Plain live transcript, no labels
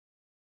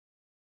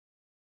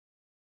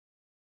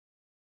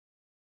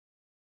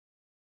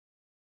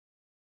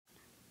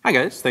Hi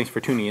guys, thanks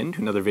for tuning in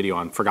to another video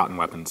on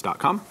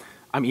ForgottenWeapons.com.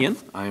 I'm Ian.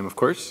 I am, of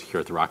course,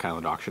 here at the Rock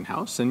Island Auction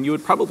House, and you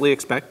would probably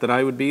expect that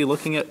I would be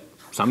looking at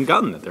some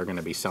gun that they're going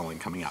to be selling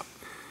coming up.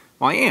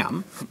 Well, I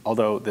am,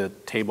 although the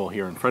table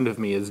here in front of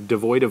me is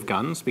devoid of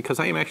guns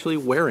because I am actually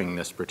wearing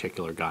this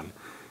particular gun.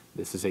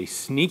 This is a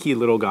sneaky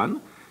little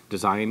gun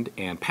designed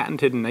and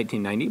patented in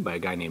 1990 by a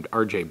guy named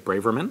R.J.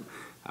 Braverman.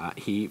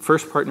 He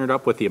first partnered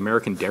up with the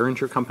American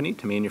Derringer Company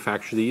to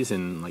manufacture these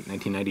in like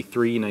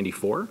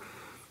 1993-94.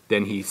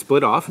 Then he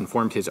split off and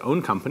formed his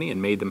own company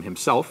and made them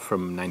himself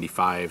from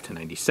 95 to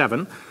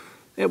 97,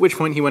 at which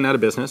point he went out of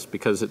business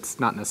because it's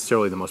not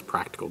necessarily the most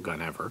practical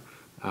gun ever.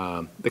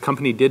 The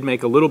company did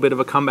make a little bit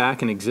of a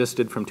comeback and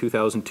existed from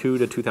 2002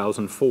 to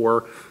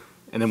 2004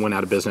 and then went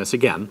out of business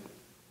again.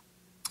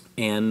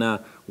 And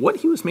what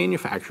he was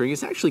manufacturing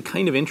is actually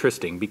kind of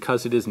interesting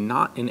because it is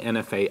not an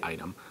NFA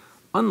item,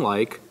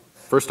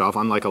 first off,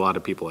 unlike a lot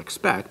of people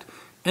expect,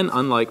 and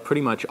unlike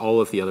pretty much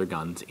all of the other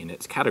guns in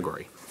its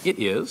category. It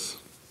is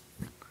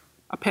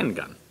a pen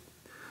gun.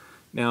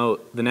 Now,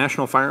 the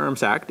National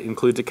Firearms Act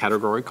includes a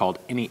category called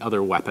any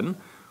other weapon,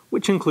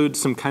 which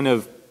includes some kind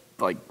of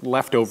like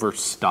leftover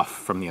stuff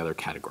from the other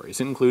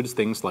categories. It includes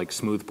things like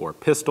smoothbore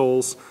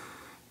pistols,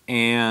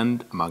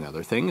 and among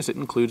other things, it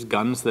includes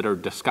guns that are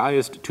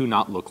disguised to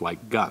not look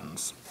like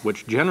guns,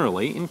 which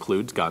generally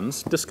includes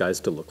guns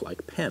disguised to look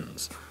like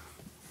pens,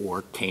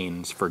 or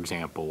canes, for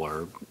example,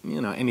 or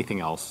anything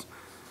else.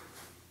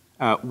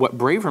 What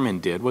Braverman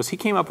did was he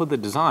came up with a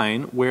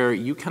design where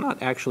you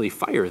cannot actually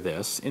fire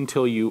this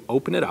until you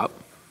open it up,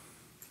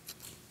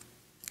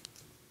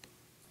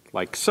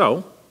 like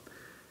so.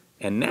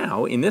 And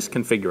now, in this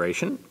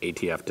configuration,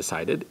 ATF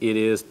decided it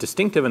is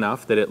distinctive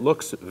enough that it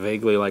looks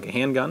vaguely like a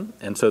handgun,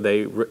 and so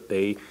they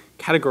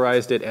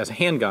categorized it as a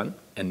handgun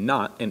and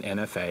not an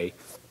NFA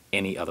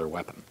any other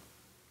weapon,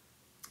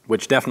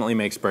 which definitely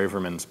makes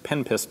Braverman's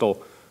pen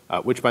pistol,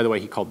 which by the way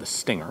he called the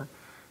Stinger,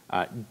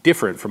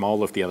 different from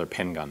all of the other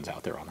pen guns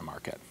out there on the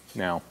market.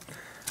 Now,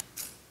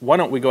 why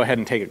don't we go ahead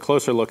and take a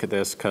closer look at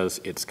this because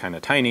it's kind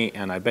of tiny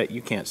and I bet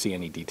you can't see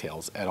any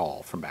details at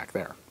all from back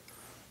there.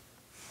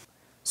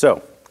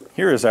 So,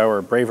 here is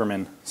our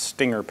Braverman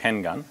Stinger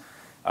pen gun.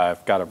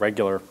 I've got a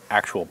regular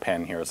actual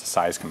pen here as a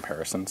size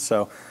comparison.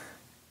 So,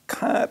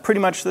 pretty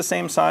much the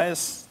same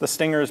size. The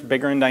Stinger is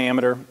bigger in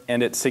diameter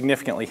and it's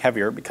significantly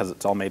heavier because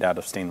it's all made out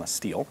of stainless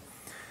steel.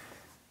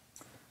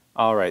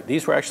 All right,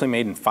 these were actually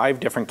made in 5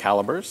 different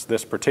calibers.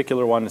 This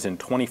particular one is in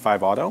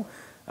 25 auto,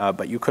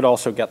 but you could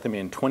also get them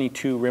in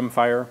 22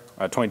 rimfire,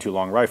 22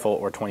 long rifle,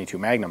 or 22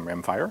 magnum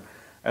rimfire,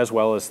 as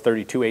well as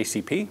 32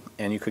 ACP,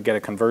 and you could get a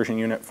conversion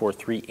unit for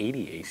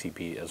 380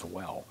 ACP as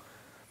well.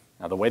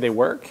 Now the way they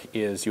work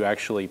is you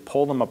actually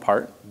pull them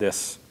apart.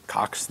 This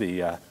cocks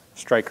the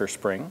striker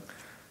spring.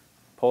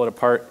 Pull it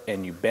apart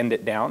and you bend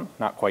it down,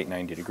 not quite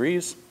 90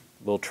 degrees.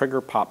 Little trigger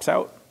pops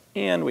out,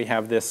 and we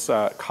have this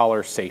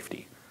collar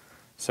safety.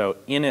 So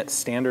in its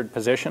standard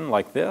position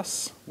like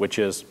this, which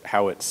is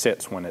how it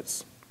sits when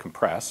it's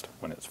compressed,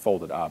 when it's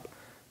folded up,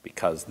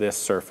 because this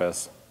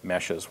surface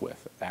meshes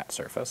with that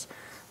surface,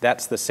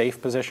 that's the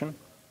safe position.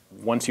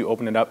 Once you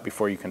open it up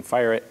before you can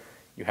fire it,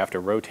 you have to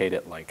rotate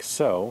it like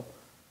so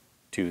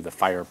to the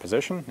fire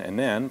position, and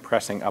then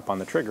pressing up on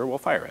the trigger will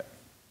fire it.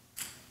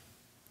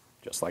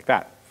 Just like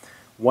that.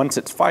 Once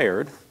it's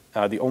fired,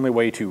 the only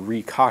way to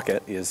recock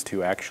it is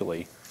to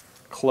actually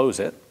close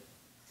it,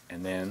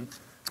 and then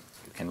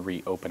can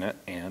reopen it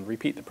and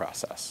repeat the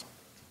process.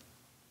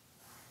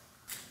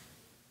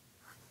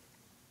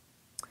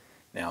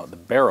 Now the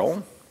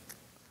barrel,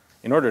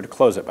 in order to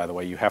close it, by the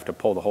way, you have to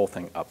pull the whole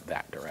thing up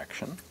that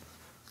direction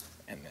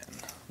and then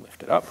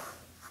lift it up,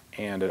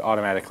 and it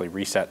automatically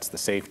resets the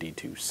safety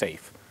to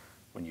safe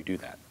when you do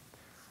that.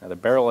 Now the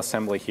barrel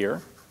assembly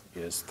here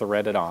is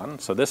threaded on,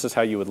 so this is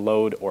how you would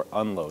load or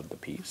unload the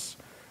piece,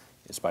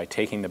 is by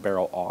taking the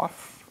barrel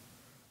off,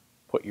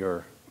 put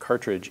your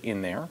cartridge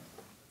in there,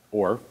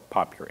 or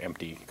pop your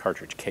empty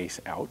cartridge case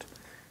out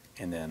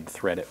and then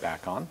thread it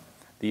back on.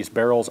 These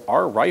barrels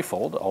are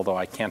rifled, although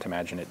I can't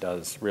imagine it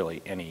does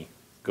really any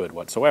good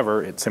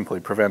whatsoever. It simply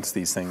prevents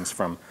these things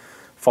from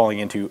falling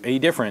into a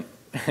different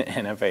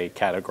NFA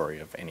category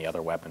of any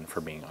other weapon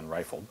for being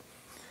unrifled.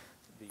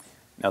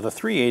 Now the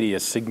 380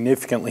 is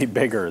significantly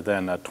bigger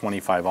than a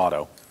 25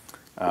 auto.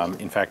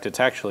 In fact, it's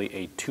actually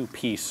a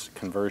 2-piece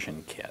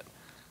conversion kit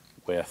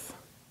with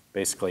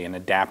basically an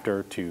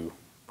adapter to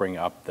bring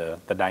up the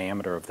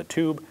diameter of the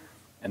tube,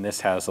 and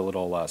this has a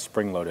little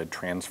spring-loaded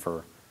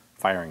transfer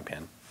firing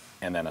pin,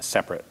 and then a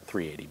separate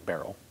 380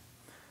 barrel.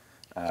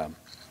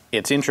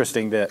 It's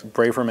interesting that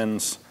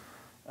Braverman's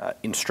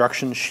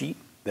instruction sheet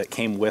that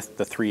came with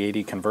the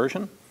 380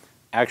 conversion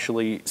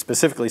actually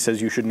specifically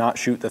says you should not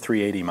shoot the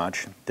 380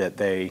 much, that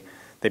they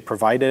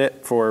provided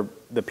it for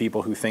the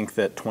people who think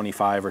that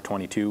 25 or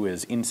 22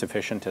 is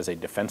insufficient as a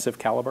defensive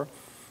caliber,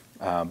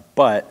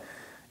 but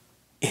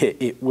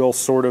it will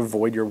sort of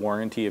void your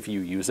warranty if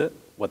you use it.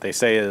 What they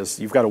say is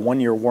you've got a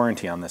 1-year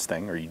warranty on this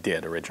thing, or you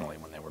did originally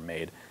when they were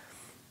made,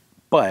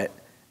 but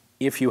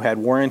if you had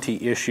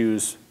warranty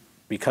issues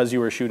because you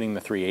were shooting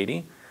the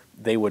 380,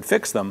 they would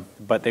fix them,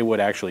 but they would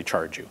actually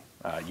charge you.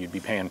 You'd be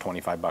paying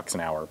 25 bucks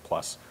an hour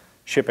plus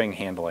shipping,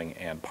 handling,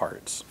 and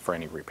parts for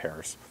any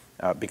repairs.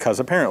 Because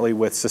apparently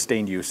with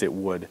sustained use it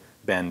would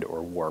bend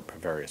or warp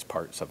various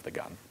parts of the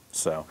gun.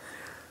 So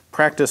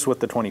practice with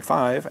the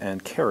 25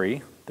 and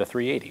carry the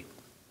 380.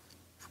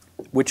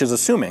 Which is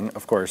assuming,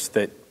 of course,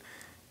 that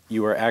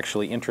you are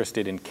actually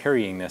interested in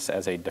carrying this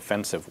as a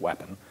defensive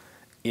weapon.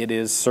 It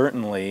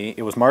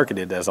was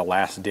marketed as a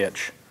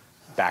last-ditch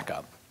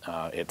backup.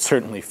 It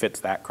certainly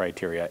fits that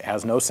criteria. It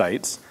has no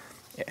sights.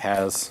 It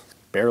has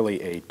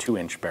barely a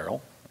 2-inch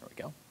barrel. There we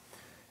go.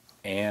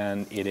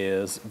 And it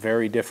is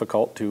very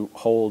difficult to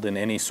hold in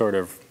any sort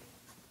of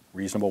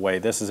reasonable way.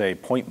 This is a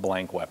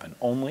point-blank weapon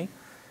only.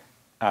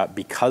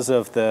 Because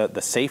of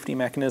the safety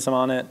mechanism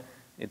on it,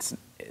 it's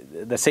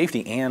the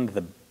safety and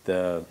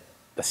the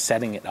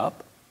setting it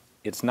up.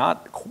 It's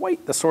not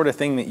quite the sort of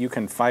thing that you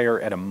can fire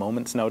at a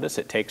moment's notice.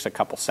 It takes a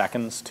couple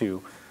seconds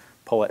to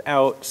pull it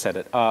out, set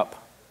it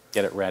up,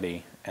 get it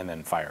ready, and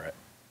then fire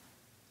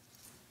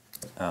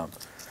it.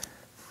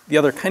 The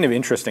other kind of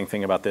interesting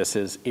thing about this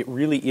is it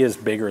really is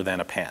bigger than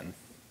a pen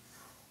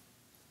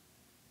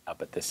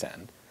up at this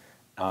end.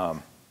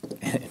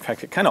 In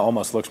fact, it kind of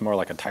almost looks more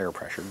like a tire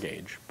pressure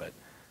gauge, but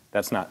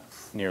that's not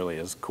nearly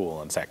as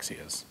cool and sexy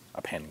as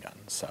a pen gun,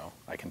 so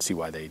I can see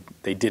why they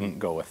didn't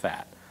go with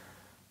that.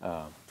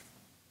 As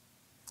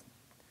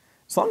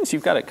long as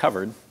you've got it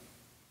covered,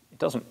 it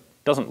doesn't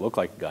look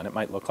like a gun. It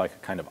might look like a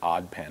kind of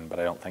odd pen, but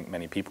I don't think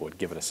many people would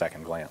give it a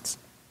second glance.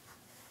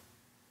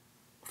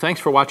 Thanks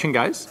for watching,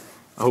 guys.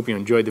 I hope you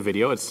enjoyed the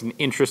video. It's an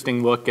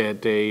interesting look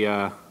at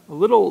a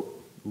little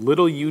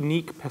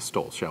unique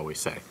pistol, shall we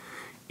say.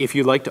 If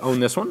you'd like to own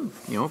this one,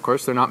 of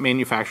course, they're not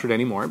manufactured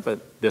anymore,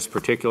 but this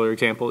particular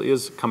example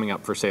is coming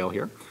up for sale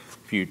here.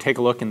 If you take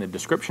a look in the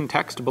description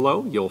text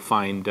below, you'll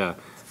find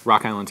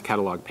Rock Island's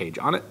catalog page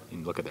on it. You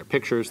can look at their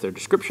pictures, their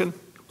description,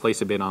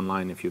 place a bid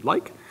online if you'd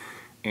like.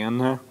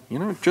 And,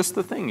 just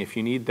the thing, if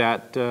you need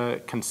that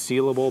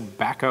concealable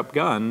backup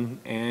gun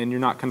and you're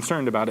not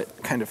concerned about it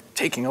kind of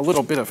taking a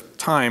little bit of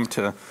time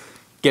to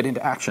get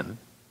into action.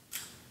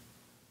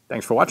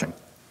 Thanks for watching.